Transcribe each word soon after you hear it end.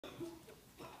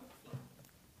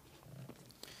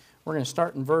We're going to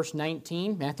start in verse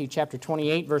 19, Matthew chapter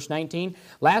 28, verse 19.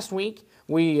 Last week,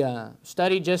 we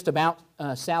studied just about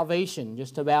salvation,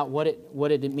 just about what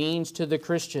it means to the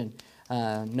Christian,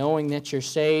 knowing that you're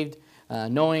saved,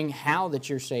 knowing how that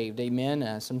you're saved.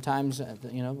 Amen. Sometimes,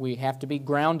 we have to be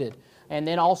grounded. And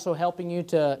then also helping you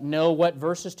to know what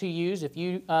verses to use if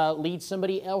you lead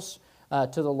somebody else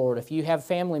to the Lord. If you have a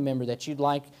family member that you'd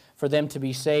like for them to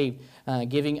be saved. I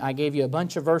gave you a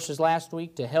bunch of verses last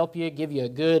week to help you, give you a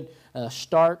good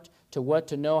start to what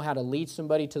to know how to lead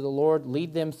somebody to the Lord,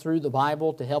 lead them through the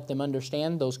Bible to help them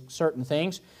understand those certain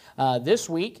things. This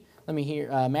week, let me hear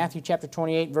Matthew chapter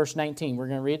 28, verse 19. We're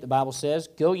going to read it. The Bible says,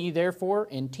 "Go ye therefore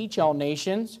and teach all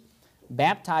nations,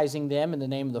 baptizing them in the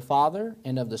name of the Father,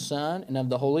 and of the Son, and of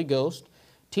the Holy Ghost,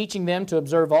 teaching them to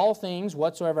observe all things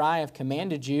whatsoever I have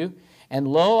commanded you. And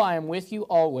lo, I am with you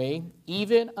always,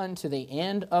 even unto the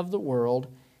end of the world.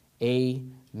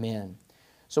 Amen."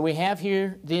 So we have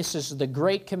here, this is the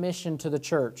Great Commission to the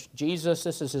church. Jesus,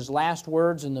 this is His last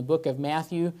words in the book of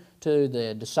Matthew to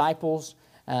the disciples.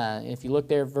 If you look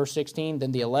there, verse 16,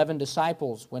 "Then the 11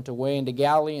 disciples went away into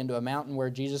Galilee, into a mountain where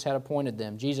Jesus had appointed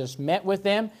them." Jesus met with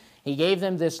them. He gave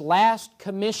them this last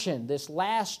commission, this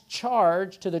last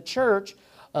charge to the church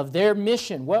of their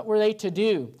mission. What were they to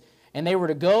do? And they were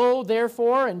to go,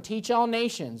 therefore, and teach all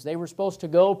nations. They were supposed to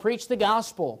go preach the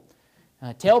gospel,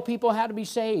 tell people how to be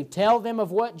saved, tell them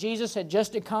of what Jesus had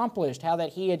just accomplished, how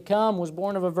that He had come, was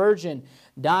born of a virgin,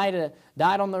 died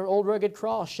on the old rugged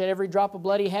cross, shed every drop of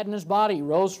blood He had in His body,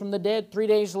 rose from the dead 3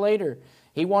 days later.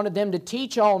 He wanted them to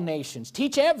teach all nations.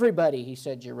 Teach everybody, He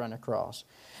said, you run across.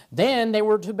 Then they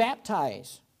were to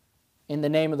baptize in the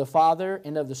name of the Father,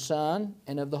 and of the Son,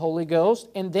 and of the Holy Ghost.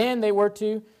 And then they were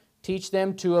to teach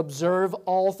them to observe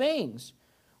all things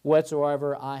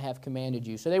whatsoever I have commanded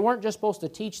you. So they weren't just supposed to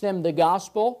teach them the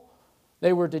gospel.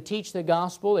 They were to teach the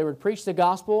gospel. They were to preach the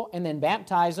gospel and then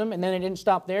baptize them. And then they didn't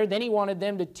stop there. Then He wanted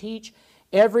them to teach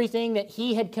everything that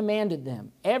He had commanded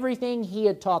them. Everything He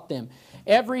had taught them.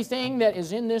 Everything that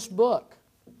is in this book,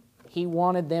 He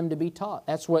wanted them to be taught.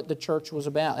 That's what the church was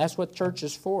about. That's what church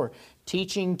is for.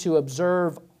 Teaching to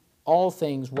observe all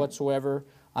things whatsoever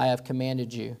I have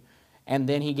commanded you. And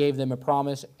then He gave them a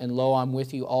promise, and lo, I'm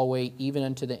with you always, even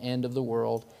unto the end of the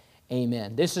world.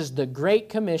 Amen. This is the Great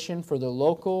Commission for the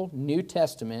local New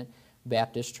Testament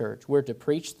Baptist church. We're to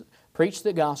preach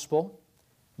the gospel,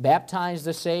 baptize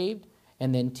the saved,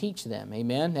 and then teach them.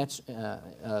 Amen. That's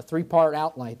a three-part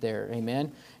outline there.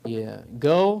 Amen.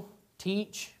 Go,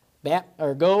 teach,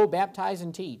 go, baptize,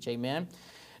 and teach. Amen.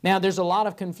 Now, there's a lot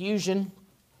of confusion,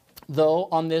 though,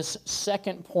 on this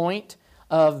second point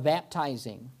of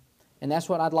baptizing. And that's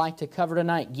what I'd like to cover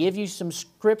tonight. Give you some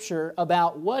scripture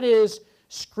about what is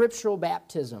scriptural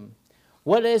baptism.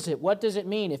 What is it? What does it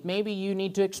mean? If maybe you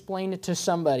need to explain it to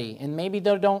somebody and maybe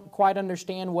they don't quite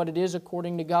understand what it is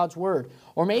according to God's Word.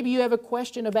 Or maybe you have a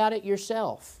question about it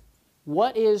yourself.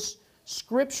 What is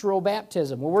scriptural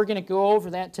baptism? Well, we're going to go over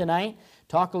that tonight,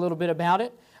 talk a little bit about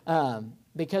it,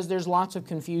 because there's lots of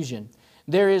confusion.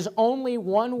 There is only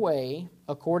one way,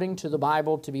 according to the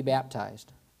Bible, to be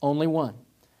baptized. Only one.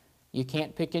 You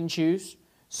can't pick and choose.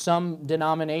 Some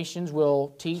denominations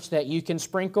will teach that you can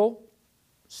sprinkle.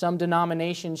 Some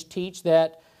denominations teach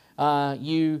that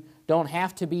you don't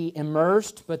have to be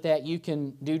immersed, but that you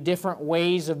can do different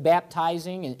ways of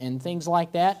baptizing and things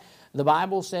like that. The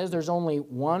Bible says there's only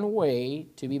one way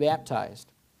to be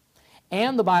baptized.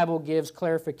 And the Bible gives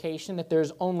clarification that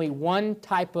there's only one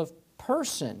type of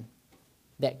person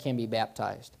that can be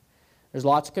baptized. There's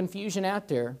lots of confusion out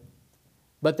there.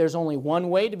 But there's only one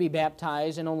way to be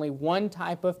baptized and only one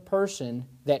type of person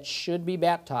that should be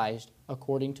baptized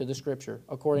according to the Scripture,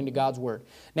 according to God's Word.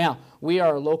 Now, we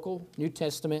are a local New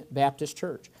Testament Baptist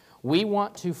church. We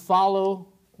want to follow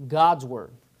God's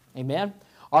Word. Amen?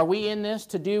 Are we in this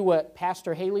to do what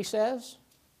Pastor Haley says?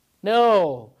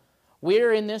 No.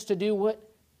 We're in this to do what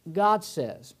God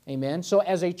says. Amen? So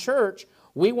as a church,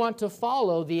 we want to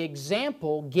follow the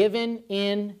example given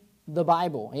in the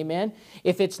Bible. Amen?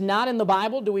 If it's not in the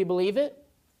Bible, do we believe it?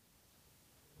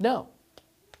 No.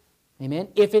 Amen?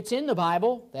 If it's in the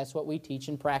Bible, that's what we teach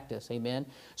and practice. Amen?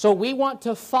 So we want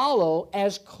to follow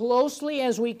as closely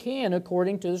as we can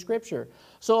according to the Scripture.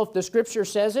 So if the Scripture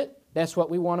says it, that's what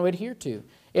we want to adhere to.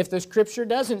 If the Scripture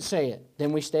doesn't say it,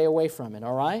 then we stay away from it.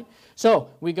 All right?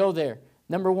 So we go there.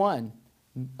 Number one,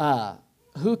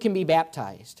 who can be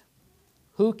baptized?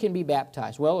 Who can be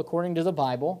baptized? Well, according to the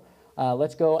Bible,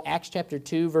 let's go Acts chapter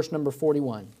 2, verse number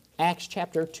 41. Acts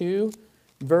chapter 2,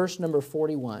 verse number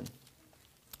 41.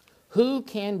 Who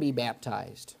can be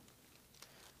baptized?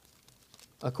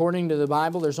 According to the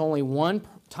Bible, there's only one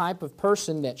type of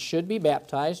person that should be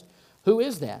baptized. Who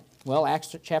is that? Well,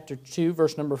 Acts chapter 2,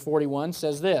 verse number 41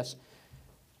 says this.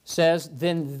 Says,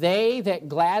 then they that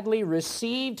gladly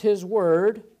received his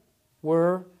word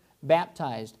were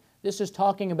baptized. This is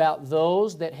talking about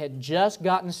those that had just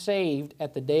gotten saved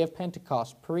at the day of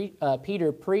Pentecost.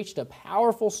 Peter preached a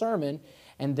powerful sermon,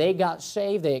 and they got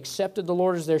saved. They accepted the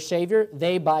Lord as their Savior.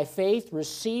 They, by faith,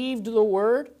 received the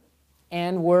word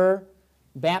and were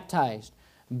baptized.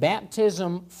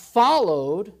 Baptism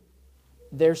followed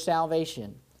their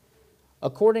salvation.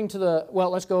 According to the,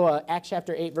 well, let's go Acts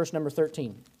chapter 8, verse number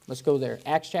 13. Let's go there.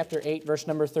 Acts chapter 8, verse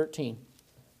number 13.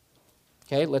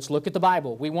 Okay, let's look at the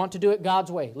Bible. We want to do it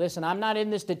God's way. Listen, I'm not in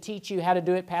this to teach you how to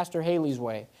do it Pastor Haley's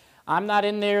way. I'm not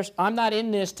in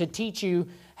this to teach you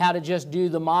how to just do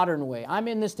the modern way. I'm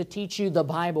in this to teach you the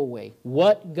Bible way.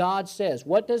 What God says.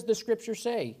 What does the Scripture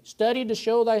say? Study to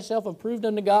show thyself approved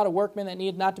unto God, a workman that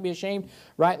needeth not to be ashamed,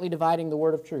 rightly dividing the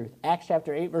word of truth. Acts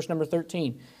chapter 8, verse number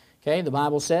 13. Okay, the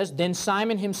Bible says, then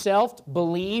Simon himself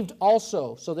believed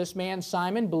also. So this man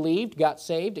Simon believed, got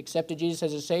saved, accepted Jesus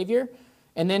as his Savior.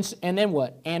 And then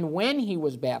what? And when he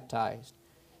was baptized,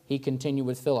 he continued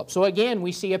with Philip. So again,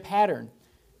 we see a pattern.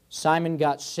 Simon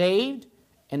got saved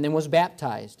and then was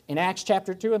baptized. In Acts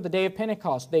chapter 2, on the day of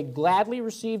Pentecost, they gladly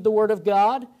received the word of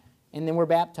God and then were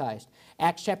baptized.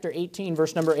 Acts chapter 18,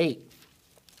 verse number 8.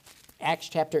 Acts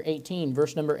chapter 18,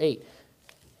 verse number 8.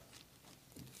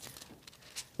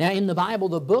 Now in the Bible,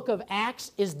 the book of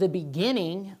Acts is the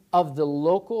beginning of the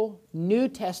local New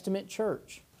Testament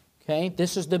church. Okay,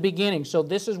 this is the beginning. So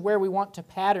this is where we want to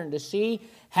pattern to see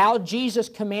how Jesus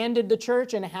commanded the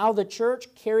church and how the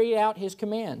church carried out his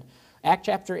command. Acts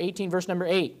chapter 18, verse number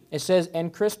 8. It says,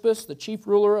 and Crispus, the chief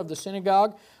ruler of the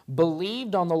synagogue,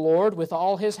 believed on the Lord with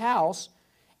all his house,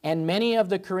 and many of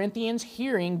the Corinthians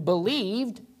hearing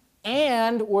believed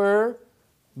and were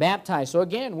baptized. So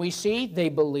again, we see they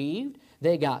believed,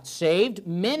 they got saved,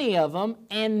 many of them,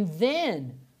 and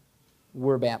then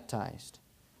were baptized.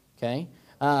 Okay?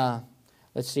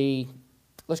 Let's see.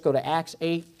 Let's go to Acts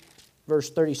 8,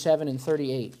 verse 37 and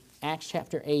 38. Acts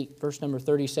chapter 8, verse number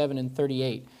 37 and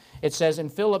 38. It says,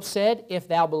 and Philip said, if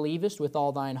thou believest with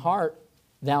all thine heart,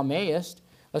 thou mayest.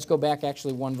 Let's go back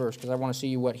actually one verse because I want to see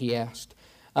you what he asked.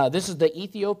 This is the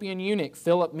Ethiopian eunuch.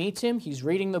 Philip meets him. He's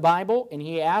reading the Bible, and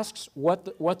he asks what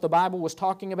the Bible was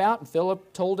talking about. And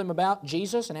Philip told him about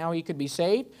Jesus and how he could be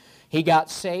saved. He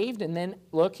got saved, and then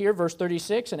look here, verse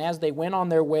 36, and as they went on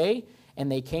their way, and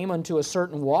they came unto a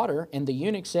certain water, and the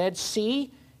eunuch said,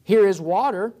 see, here is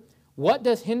water. What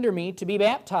doth hinder me to be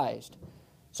baptized?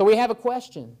 So we have a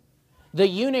question. The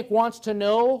eunuch wants to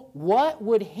know what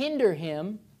would hinder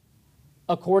him,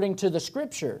 according to the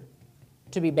Scripture,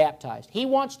 to be baptized. He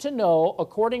wants to know,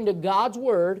 according to God's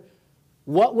Word,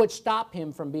 what would stop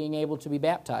him from being able to be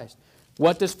baptized.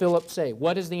 What does Philip say?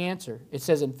 What is the answer? It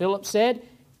says, and Philip said,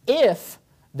 if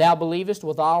thou believest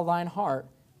with all thine heart,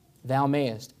 thou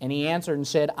mayest. And he answered and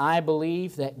said, I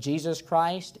believe that Jesus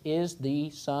Christ is the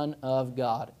Son of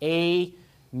God.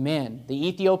 Amen. The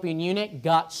Ethiopian eunuch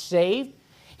got saved.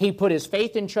 He put his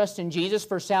faith and trust in Jesus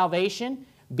for salvation.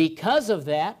 Because of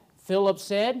that, Philip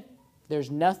said,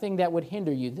 there's nothing that would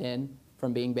hinder you then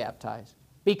from being baptized.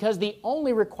 Because the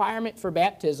only requirement for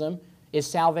baptism is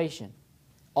salvation.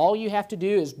 All you have to do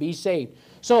is be saved.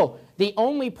 So, the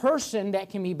only person that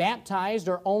can be baptized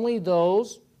are only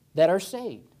those that are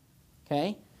saved.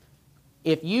 Okay?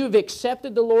 If you've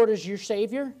accepted the Lord as your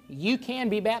Savior, you can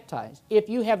be baptized. If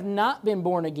you have not been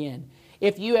born again,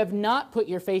 if you have not put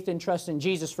your faith and trust in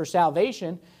Jesus for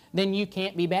salvation, then you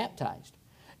can't be baptized.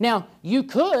 Now, you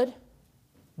could,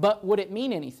 but would it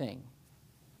mean anything?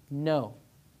 No.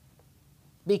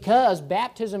 Because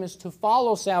baptism is to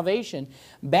follow salvation.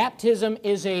 Baptism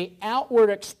is an outward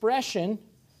expression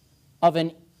of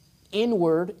an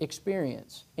inward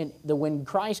experience. And when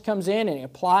Christ comes in and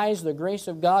applies the grace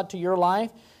of God to your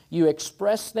life, you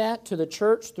express that to the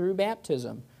church through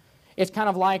baptism. It's kind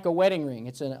of like a wedding ring.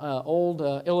 It's an old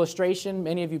illustration.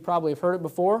 Many of you probably have heard it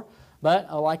before.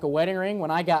 But like a wedding ring,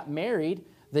 when I got married,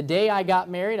 the day I got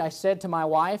married, I said to my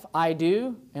wife, I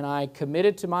do, and I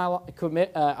committed to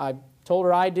I told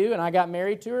her I do, and I got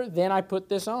married to her, then I put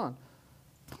this on.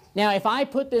 Now, if I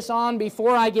put this on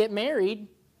before I get married,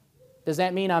 does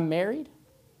that mean I'm married?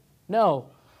 No.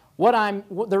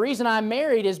 The reason I'm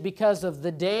married is because of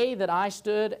the day that I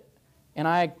stood and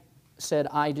I said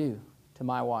I do to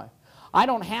my wife. I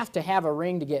don't have to have a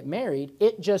ring to get married.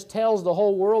 It just tells the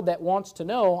whole world that wants to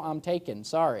know I'm taken.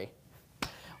 Sorry.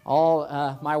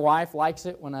 My wife likes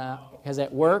it because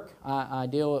at work I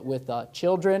deal with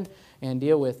children and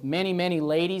deal with many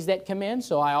ladies that come in,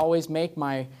 so I always make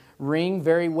my ring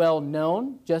very well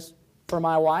known, just for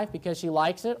my wife because she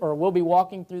likes it, or we'll be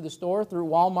walking through the store, through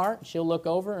Walmart, and she'll look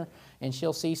over and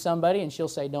she'll see somebody and she'll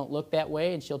say, don't look that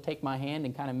way, and she'll take my hand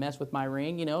and kind of mess with my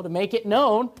ring, you know, to make it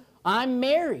known I'm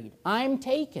married, I'm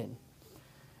taken.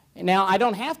 Now, I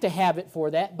don't have to have it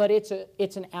for that, but it's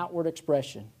an outward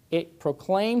expression. It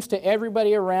proclaims to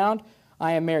everybody around,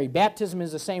 I am married. Baptism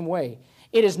is the same way.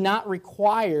 It is not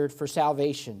required for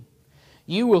salvation.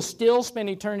 You will still spend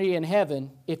eternity in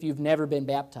heaven if you've never been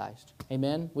baptized.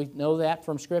 Amen? We know that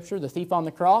from Scripture. The thief on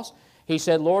the cross, he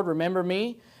said, Lord, remember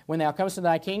me when thou comest into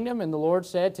thy kingdom. And the Lord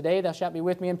said, today thou shalt be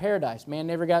with me in paradise. Man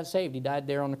never got saved. He died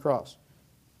there on the cross.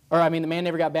 The man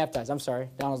never got baptized. I'm sorry.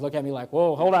 Donald's looking at me like,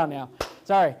 whoa, hold on now.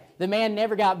 Sorry. The man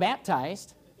never got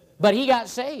baptized, but he got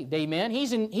saved. Amen.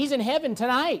 He's in heaven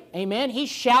tonight. Amen. He's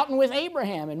shouting with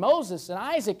Abraham and Moses and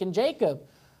Isaac and Jacob,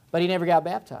 but he never got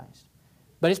baptized.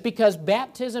 But it's because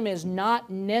baptism is not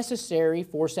necessary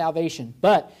for salvation.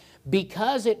 But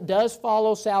because it does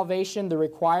follow salvation, the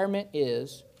requirement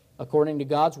is, according to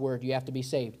God's Word, you have to be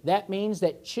saved. That means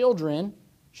that children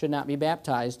should not be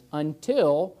baptized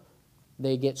until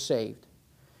they get saved.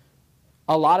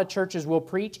 A lot of churches will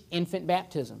preach infant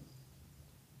baptism.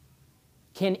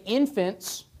 Can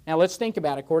infants, now let's think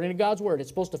about it, according to God's Word, it's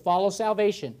supposed to follow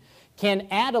salvation. Can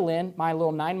Adeline, my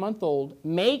little 9-month-old,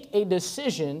 make a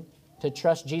decision to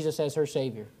trust Jesus as her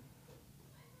Savior?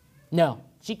 No.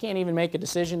 She can't even make a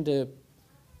decision to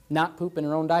not poop in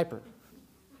her own diaper.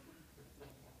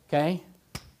 Okay?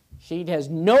 She has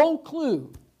no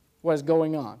clue what's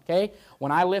going on. Okay?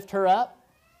 When I lift her up,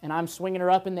 and I'm swinging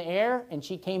her up in the air, and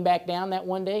she came back down that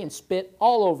one day and spit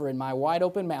all over in my wide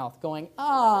open mouth, going,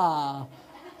 ah.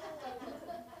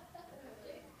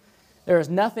 There is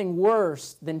nothing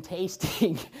worse than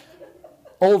tasting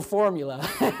old formula.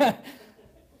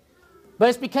 But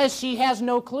it's because she has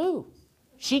no clue.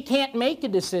 She can't make a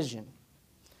decision.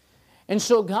 And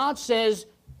so God says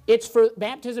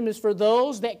baptism is for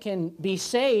those that can be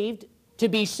saved. To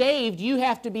be saved, you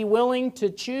have to be willing to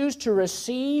choose to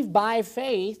receive by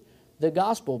faith the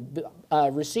gospel.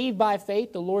 Receive by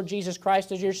faith the Lord Jesus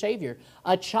Christ as your Savior.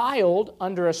 A child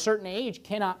under a certain age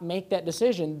cannot make that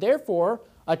decision. Therefore,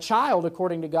 a child,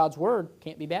 according to God's Word,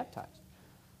 can't be baptized.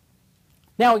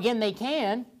 Now, again, they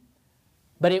can,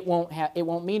 but it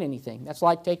won't mean anything. That's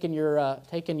like taking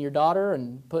your daughter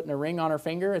and putting a ring on her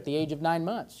finger at the age of 9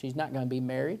 months. She's not going to be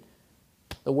married.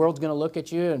 The world's going to look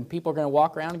at you and people are going to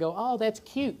walk around and go, oh, that's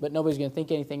cute, but nobody's going to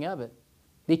think anything of it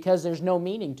because there's no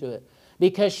meaning to it.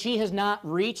 Because she has not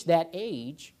reached that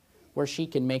age where she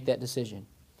can make that decision.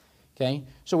 Okay?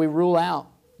 So we rule out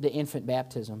the infant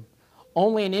baptism.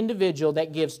 Only an individual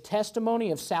that gives testimony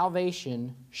of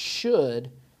salvation should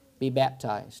be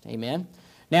baptized. Amen?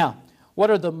 Now,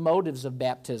 what are the motives of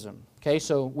baptism? Okay,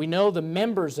 so we know the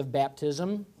members of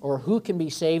baptism, or who can be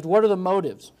saved. What are the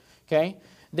motives? Okay?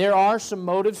 There are some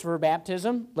motives for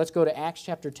baptism. Let's go to Acts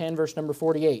chapter 10, verse number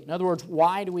 48. In other words,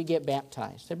 why do we get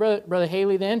baptized? Say, Brother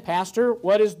Haley then, Pastor,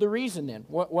 what is the reason then?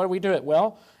 What do we do it?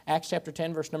 Well, Acts chapter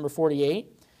 10, verse number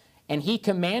 48. And he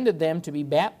commanded them to be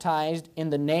baptized in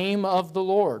the name of the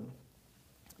Lord.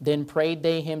 Then prayed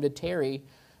they him to tarry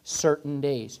certain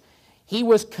days. He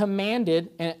was commanded,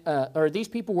 or these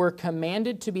people were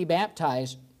commanded to be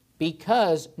baptized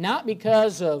not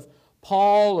because of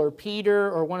Paul or Peter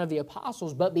or one of the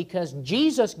apostles, but because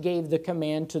Jesus gave the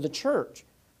command to the church.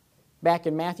 Back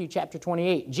in Matthew chapter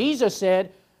 28, Jesus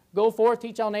said, go forth,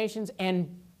 teach all nations,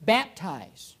 and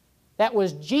baptize. That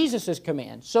was Jesus'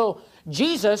 command. So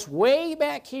Jesus, way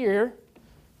back here,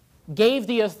 gave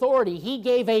the authority. He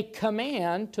gave a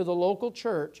command to the local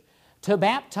church to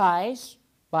baptize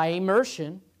by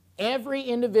immersion every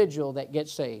individual that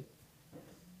gets saved.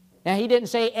 Now, he didn't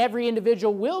say every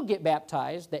individual will get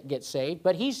baptized that gets saved,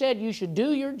 but he said you should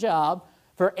do your job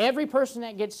for every person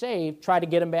that gets saved, try to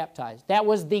get them baptized. That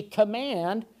was the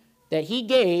command that he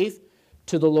gave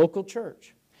to the local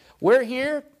church. We're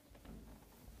here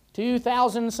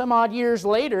 2,000 some odd years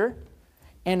later,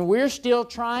 and we're still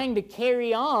trying to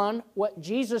carry on what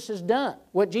Jesus has done,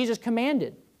 what Jesus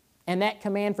commanded. And that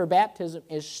command for baptism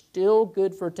is still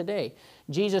good for today.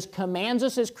 Jesus commands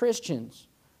us as Christians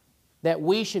that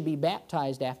we should be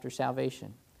baptized after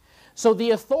salvation. So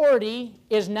the authority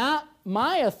is not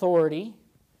my authority.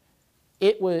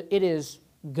 It is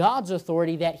God's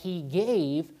authority that He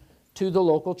gave to the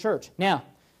local church. Now,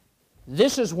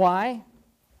 this is why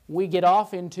we get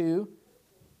off into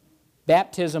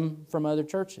baptism from other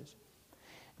churches.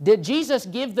 Did Jesus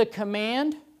give the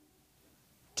command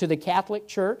to the Catholic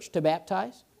Church to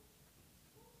baptize?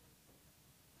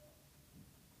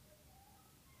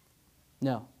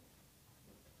 No.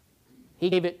 He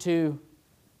gave it to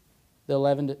the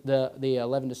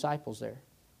 11 disciples there.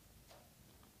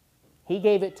 He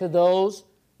gave it to those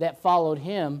that followed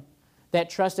Him, that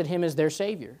trusted Him as their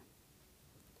Savior.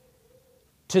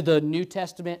 To the New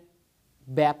Testament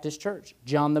Baptist church,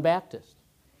 John the Baptist.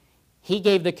 He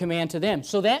gave the command to them.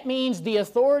 So that means the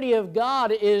authority of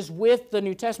God is with the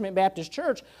New Testament Baptist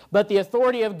church, but the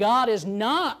authority of God is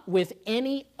not with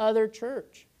any other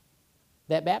church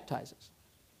that baptizes.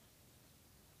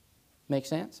 Make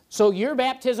sense? So your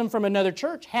baptism from another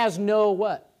church has no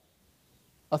what?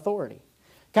 Authority.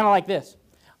 Kind of like this.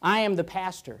 I am the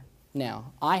pastor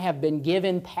now. I have been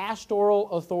given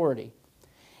pastoral authority.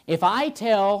 If I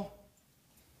tell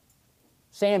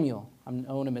Samuel, I'm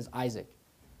knowing him as Isaac,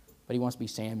 but he wants to be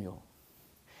Samuel.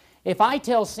 If I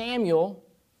tell Samuel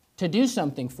to do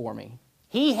something for me,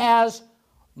 he has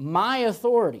my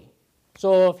authority.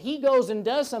 So if he goes and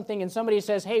does something and somebody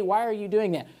says, hey, why are you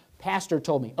doing that? Pastor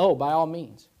told me. Oh, by all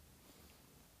means.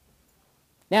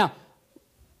 Now,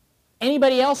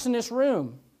 anybody else in this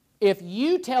room, if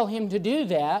you tell him to do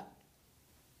that,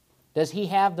 does he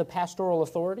have the pastoral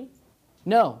authority?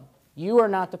 No, you are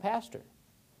not the pastor.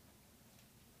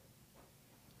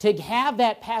 To have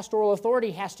that pastoral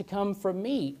authority has to come from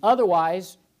me.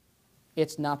 Otherwise,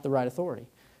 it's not the right authority.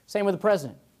 Same with the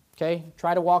president. Okay,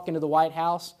 try to walk into the White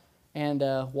House and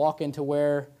walk into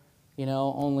where,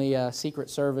 only Secret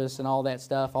Service and all that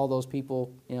stuff, all those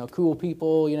people, cool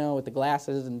people, with the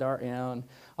glasses and dark, and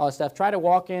all that stuff. Try to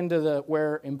walk into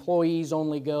where employees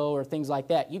only go or things like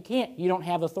that. You can't. You don't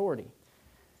have authority.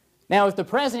 Now, if the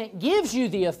president gives you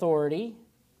the authority,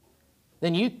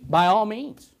 then you, by all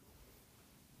means,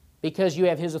 because you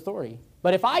have his authority.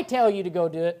 But if I tell you to go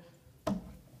do it,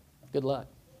 good luck.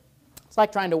 It's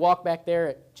like trying to walk back there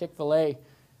at Chick-fil-A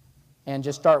and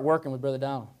just start working with Brother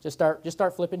Donald. Just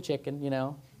start flipping chicken,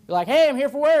 You're like, hey, I'm here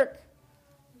for work.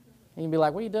 And you'd be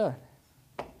like, what are you doing?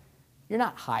 You're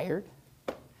not hired.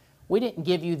 We didn't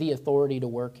give you the authority to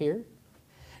work here.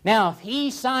 Now, if he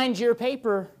signs your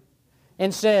paper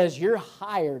and says, you're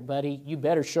hired, buddy, you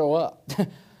better show up.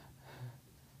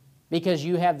 Because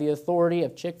you have the authority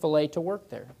of Chick-fil-A to work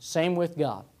there. Same with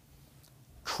God.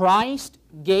 Christ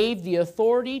gave the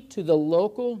authority to the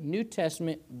local New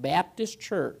Testament Baptist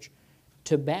church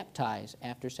to baptize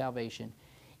after salvation.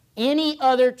 Any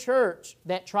other church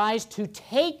that tries to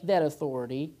take that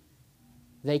authority,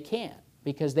 they can't,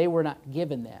 because they were not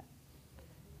given that.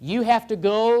 You have to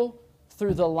go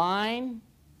through the line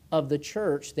of the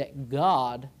church that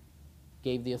God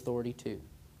gave the authority to.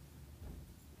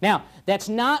 Now, that's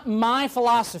not my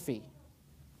philosophy.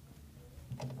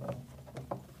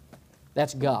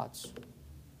 That's God's.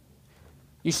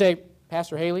 You say,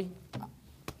 Pastor Haley,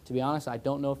 to be honest, I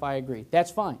don't know if I agree. That's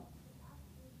fine.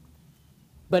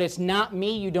 But it's not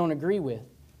me you don't agree with.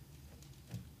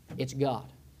 It's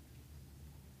God.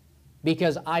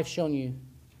 Because I've shown you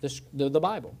the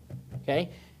Bible.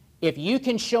 Okay? If you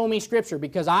can show me Scripture,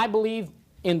 because I believe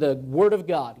in the Word of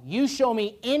God, you show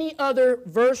me any other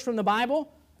verse from the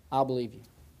Bible, I'll believe you.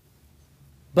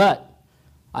 But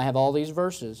I have all these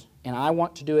verses, and I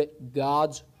want to do it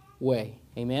God's way.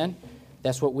 Amen?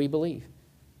 That's what we believe.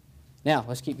 Now,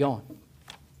 let's keep going.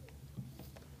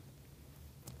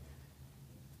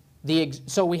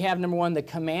 So we have, number one, the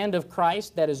command of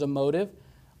Christ, that is a motive.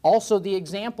 Also the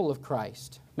example of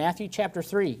Christ. Matthew chapter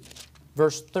 3,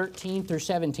 verse 13 through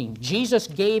 17. Jesus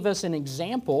gave us an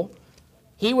example.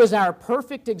 He was our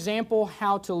perfect example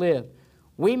how to live.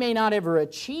 We may not ever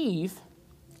achieve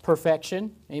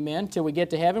perfection, amen, till we get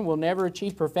to heaven. We'll never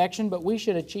achieve perfection, but we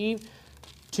should achieve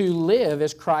to live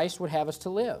as Christ would have us to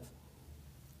live.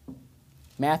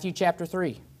 Matthew chapter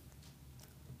 3,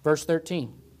 verse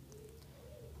 13.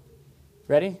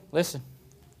 Ready? Listen.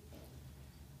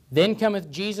 Then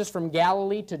cometh Jesus from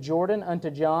Galilee to Jordan unto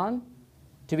John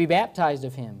to be baptized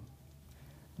of him.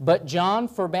 But John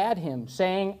forbade him,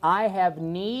 saying, I have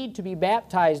need to be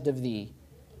baptized of thee,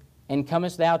 and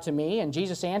comest thou to me? And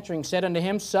Jesus answering said unto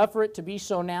him, Suffer it to be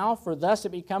so now, for thus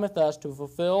it becometh us to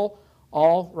fulfill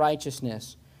all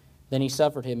righteousness. Then he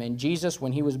suffered him. And Jesus,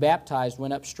 when he was baptized,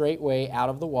 went up straightway out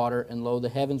of the water, and lo, the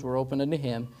heavens were opened unto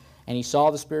him, and he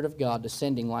saw the Spirit of God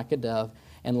descending like a dove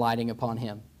and lighting upon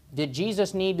him. Did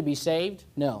Jesus need to be saved?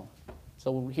 No.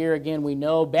 So here again we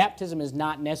know baptism is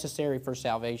not necessary for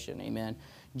salvation. Amen.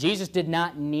 Jesus did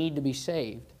not need to be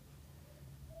saved.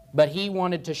 But he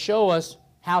wanted to show us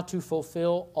how to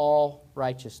fulfill all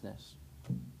righteousness.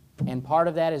 And part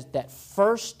of that is that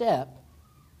first step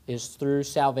is through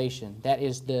salvation. That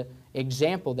is the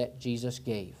example that Jesus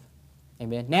gave.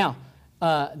 Amen. Now,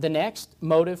 the next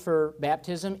motive for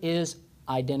baptism is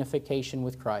identification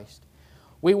with Christ.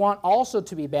 We want also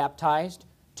to be baptized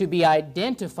to be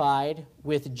identified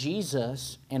with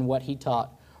Jesus and what he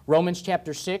taught. Romans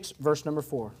chapter 6, verse number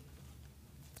 4.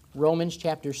 Romans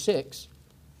chapter 6,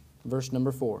 verse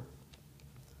number 4.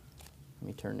 Let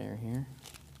me turn there here.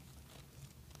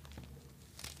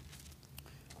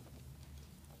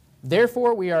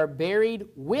 Therefore we are buried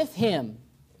with him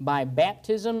by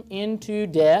baptism into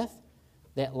death,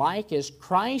 that like as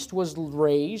Christ was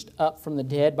raised up from the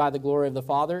dead by the glory of the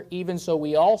Father, even so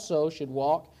we also should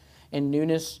walk in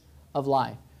newness of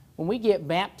life. When we get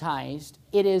baptized,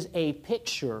 it is a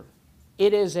picture.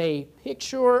 It is a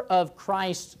picture of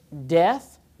Christ's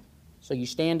death. So you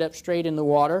stand up straight in the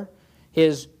water.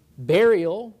 His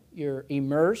burial, you're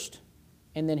immersed.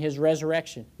 And then His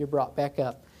resurrection, you're brought back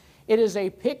up. It is a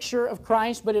picture of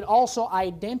Christ, but it also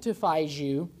identifies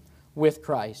you with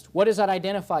Christ. What does that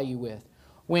identify you with?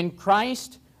 When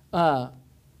Christ, let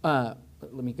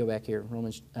me go back here.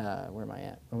 Romans, where am I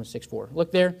at? Romans 6:4.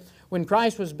 Look there. When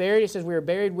Christ was buried, it says we were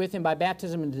buried with Him by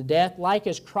baptism into death, like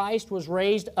as Christ was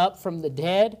raised up from the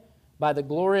dead by the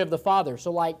glory of the Father.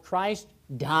 So like Christ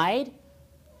died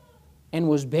and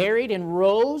was buried and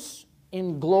rose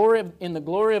in the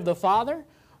glory of the Father,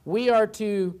 we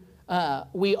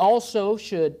also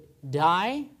should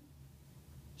die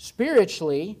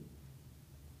spiritually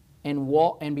and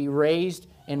walk and be raised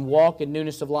and walk in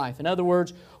newness of life. In other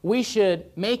words, we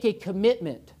should make a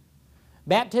commitment.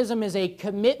 Baptism is a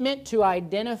commitment to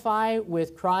identify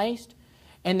with Christ,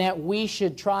 and that we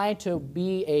should try to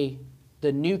be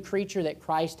the new creature that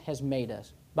Christ has made us.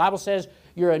 The Bible says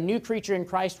you're a new creature in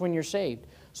Christ when you're saved.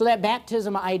 So that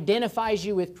baptism identifies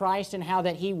you with Christ and how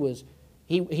that He was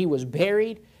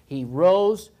buried, He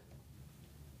rose,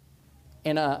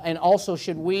 and also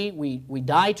should we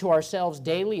die to ourselves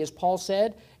daily, as Paul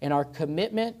said, in our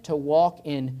commitment to walk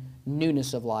in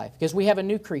newness of life. Because we have a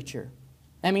new creature.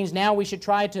 That means now we should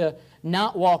try to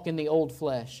not walk in the old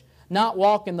flesh, not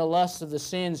walk in the lusts of the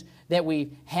sins that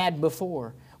we had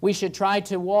before. We should try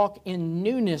to walk in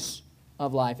newness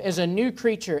of life, as a new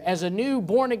creature, as a new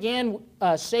born-again,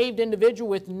 saved individual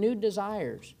with new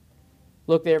desires.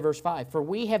 Look there, verse 5. For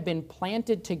we have been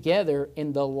planted together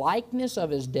in the likeness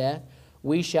of His death,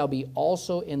 we shall be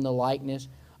also in the likeness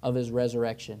of His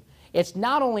resurrection. It's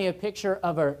not only a picture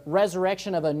of a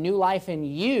resurrection of a new life in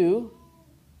you,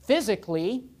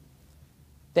 physically,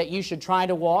 that you should try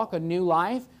to walk a new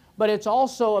life, but it's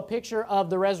also a picture of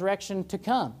the resurrection to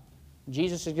come.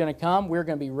 Jesus is going to come, we're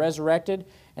going to be resurrected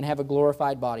and have a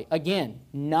glorified body. Again,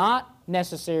 not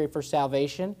necessary for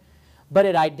salvation, but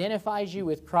it identifies you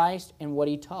with Christ and what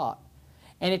He taught.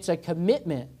 And it's a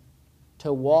commitment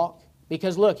to walk,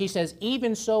 because look, He says,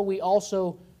 even so we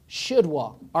also should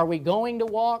walk. Are we going to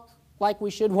walk like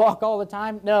we should walk all the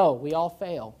time? No, we all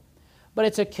fail. But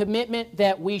it's a commitment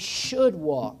that we should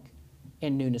walk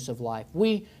in newness of life.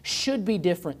 We should be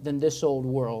different than this old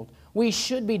world. We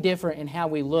should be different in how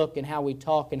we look and how we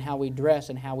talk and how we dress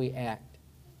and how we act.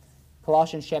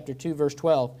 Colossians chapter 2, verse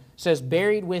 12 says,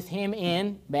 buried with Him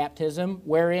in baptism,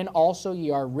 wherein also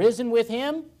ye are risen with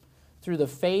Him through the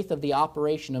faith of the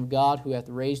operation of God who hath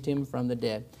raised Him from the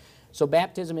dead. So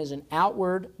baptism is an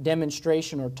outward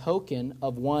demonstration or token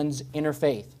of one's inner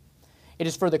faith. It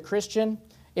is for the Christian.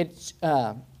 It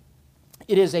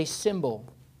is a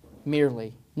symbol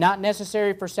merely. Not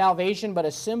necessary for salvation, but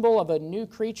a symbol of a new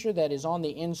creature that is on the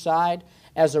inside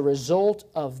as a result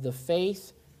of the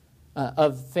faith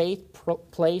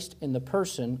placed in the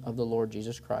person of the Lord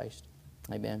Jesus Christ.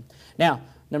 Amen. Now,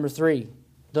 number 3,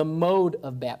 the mode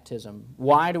of baptism.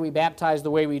 Why do we baptize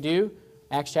the way we do?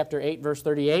 Acts chapter 8, verse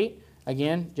 38.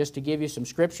 Again, just to give you some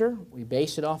scripture, we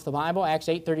base it off the Bible. Acts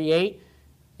 8:38.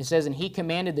 It says, and He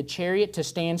commanded the chariot to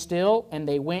stand still, and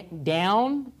they went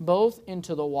down both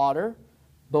into the water,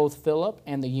 both Philip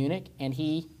and the eunuch, and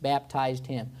He baptized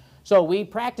him. So we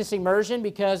practice immersion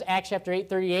because Acts chapter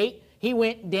 8:38, He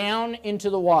went down into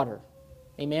the water.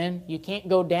 Amen? You can't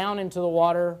go down into the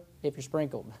water if you're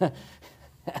sprinkled.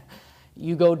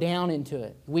 You go down into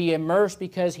it. We immerse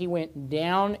because He went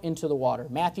down into the water.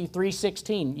 Matthew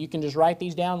 3:16, you can just write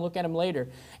these down, look at them later.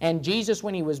 And Jesus,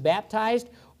 when He was baptized,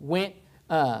 went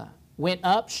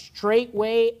up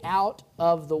straightway out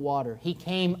of the water. He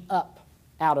came up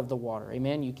out of the water.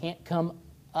 Amen? You can't come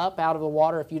up out of the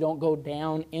water if you don't go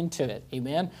down into it.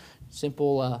 Amen?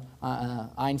 Simple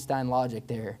Einstein logic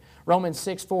there. Romans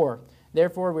 6:4.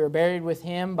 Therefore we are buried with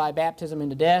Him by baptism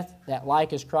into death, that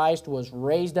like as Christ was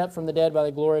raised up from the dead by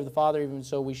the glory of the Father, even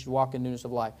so we should walk in newness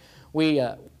of life.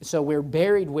 So we're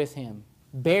buried with Him.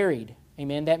 Buried.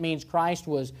 Amen? That means Christ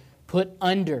was put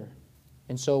under.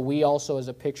 And so we also, as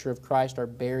a picture of Christ, are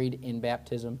buried in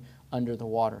baptism under the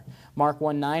water. Mark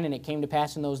 1:9, and it came to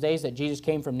pass in those days that Jesus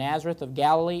came from Nazareth of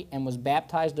Galilee and was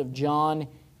baptized of John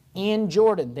in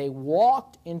Jordan. They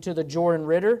walked into the Jordan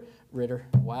Ritter.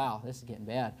 Wow, this is getting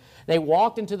bad. They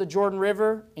walked into the Jordan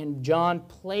River, and John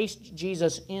placed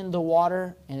Jesus in the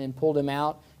water and then pulled him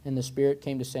out, and the Spirit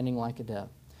came descending like a dove.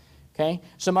 Okay,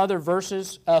 some other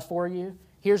verses for you.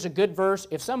 Here's a good verse.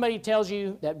 If somebody tells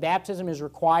you that baptism is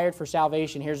required for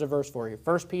salvation, here's a verse for you.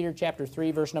 1 Peter chapter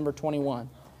 3, verse number 21.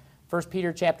 1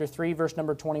 Peter chapter 3, verse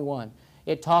number 21.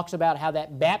 It talks about how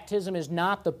that baptism is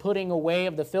not the putting away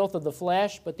of the filth of the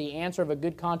flesh, but the answer of a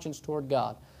good conscience toward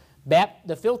God.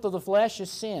 The filth of the flesh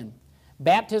is sin.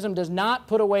 Baptism does not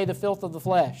put away the filth of the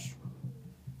flesh,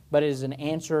 but it is an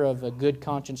answer of a good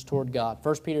conscience toward God.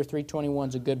 1 Peter 3:21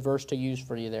 is a good verse to use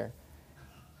for you there.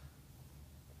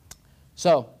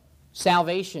 So,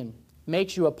 salvation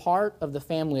makes you a part of the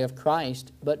family of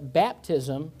Christ, but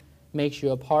baptism makes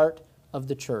you a part of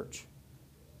the church.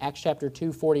 Acts chapter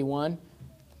 2:41,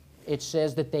 it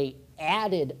says that they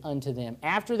added unto them.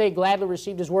 After they gladly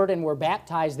received His word and were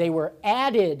baptized, they were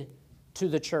added to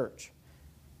the church.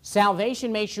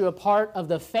 Salvation makes you a part of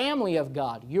the family of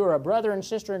God. You are a brother and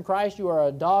sister in Christ. You are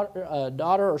a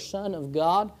daughter or son of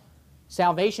God.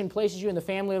 Salvation places you in the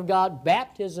family of God.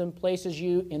 Baptism places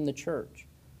you in the church.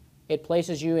 It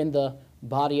places you in the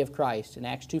body of Christ. In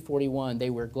Acts 2:41, they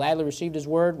were gladly received His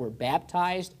word, were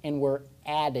baptized, and were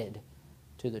added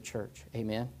to the church.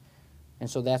 Amen? And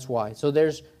so that's why. So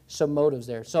there's some motives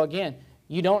there. So again,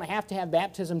 you don't have to have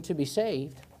baptism to be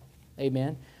saved.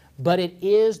 Amen? But it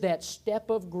is that step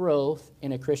of growth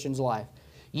in a Christian's life.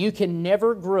 You can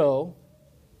never grow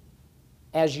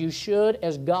as you should,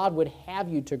 as God would have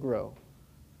you to grow,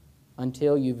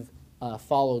 until you've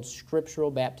followed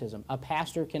scriptural baptism. A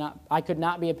pastor I could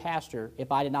not be a pastor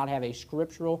if I did not have a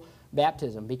scriptural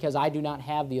baptism, because I do not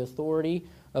have the authority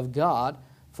of God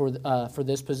for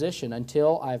this position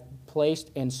until I've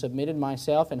placed and submitted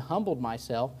myself and humbled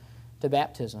myself to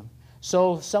baptism.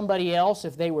 So somebody else,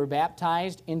 if they were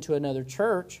baptized into another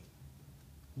church,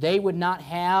 they would not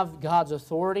have God's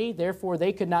authority, therefore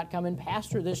they could not come and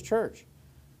pastor this church.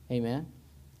 Amen?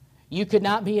 You could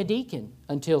not be a deacon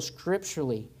until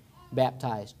scripturally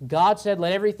baptized. God said,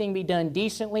 let everything be done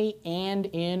decently and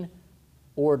in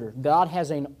order. God has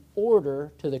an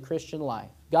order to the Christian life.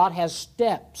 God has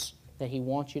steps that He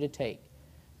wants you to take.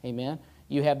 Amen?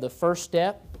 You have the first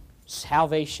step,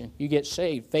 salvation. You get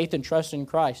saved, faith and trust in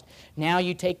Christ. Now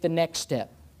you take the next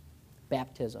step,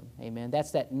 baptism. Amen?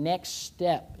 That's that next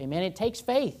step. Amen? It takes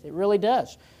faith. It really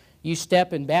does. You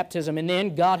step in baptism, and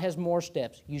then God has more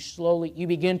steps. You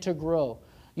begin to grow.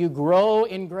 You grow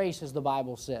in grace, as the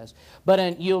Bible says.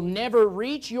 But you'll never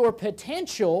reach your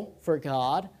potential for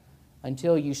God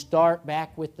until you start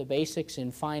back with the basics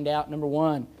and find out, number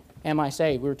one, am I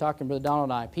saved? We were talking, Brother Donald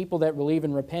and I. People that believe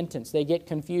in repentance, they get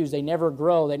confused. They never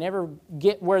grow. They never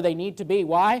get where they need to be.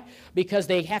 Why? Because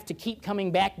they have to keep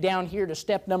coming back down here to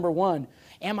step number one.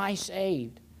 Am I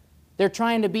saved? They're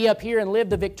trying to be up here and live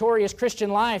the victorious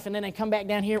Christian life, and then they come back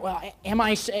down here, well, am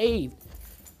I saved?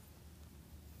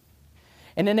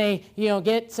 And then they,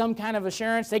 get some kind of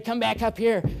assurance. They come back up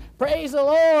here, praise the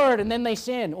Lord, and then they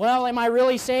sin. Well, am I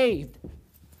really saved?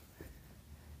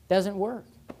 Doesn't work.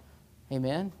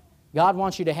 Amen? God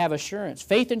wants you to have assurance.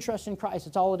 Faith and trust in Christ,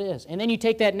 that's all it is. And then you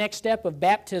take that next step of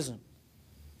baptism.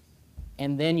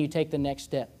 And then you take the next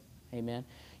step. Amen?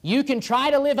 You can try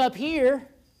to live up here,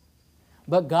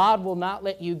 but God will not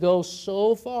let you go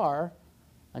so far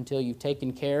until you've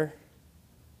taken care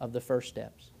of the first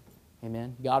steps.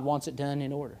 Amen? God wants it done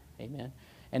in order. Amen?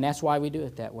 And that's why we do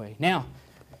it that way. Now,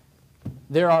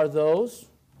 there are those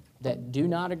that do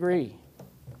not agree.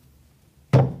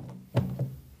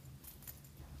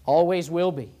 Always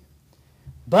will be.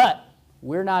 But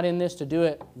we're not in this to do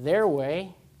it their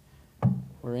way.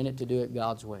 We're in it to do it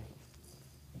God's way.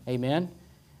 Amen?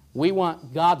 We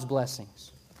want God's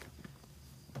blessings.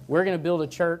 We're going to build a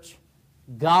church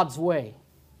God's way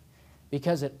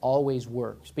because it always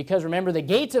works. Because remember, the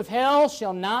gates of hell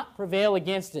shall not prevail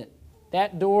against it.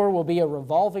 That door will be a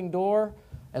revolving door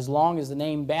as long as the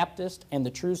name Baptist and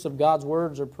the truths of God's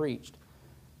words are preached.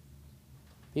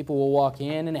 People will walk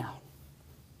in and out.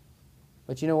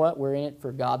 But you know what? We're in it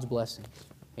for God's blessings.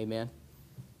 Amen?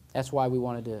 That's why we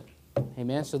want to do it.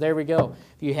 Amen? So there we go.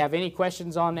 If you have any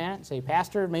questions on that, say,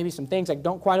 Pastor, maybe some things I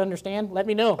don't quite understand, let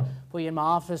me know. Put you in my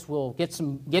office. We'll get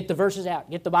the verses out.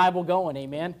 Get the Bible going.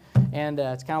 Amen? And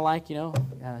it's kind of like,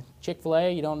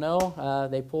 Chick-fil-A, you don't know.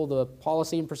 They pull the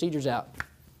policy and procedures out.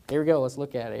 Here we go. Let's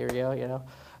look at it. Here we go,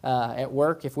 at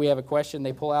work, if we have a question,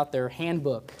 they pull out their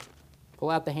handbook. Pull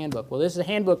out the handbook. Well, this is a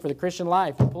handbook for the Christian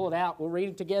life. We'll pull it out. We'll read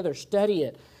it together. Study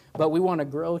it. But we want to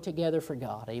grow together for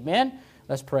God. Amen?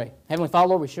 Let's pray. Heavenly Father,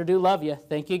 Lord, we sure do love you.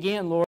 Thank you again, Lord.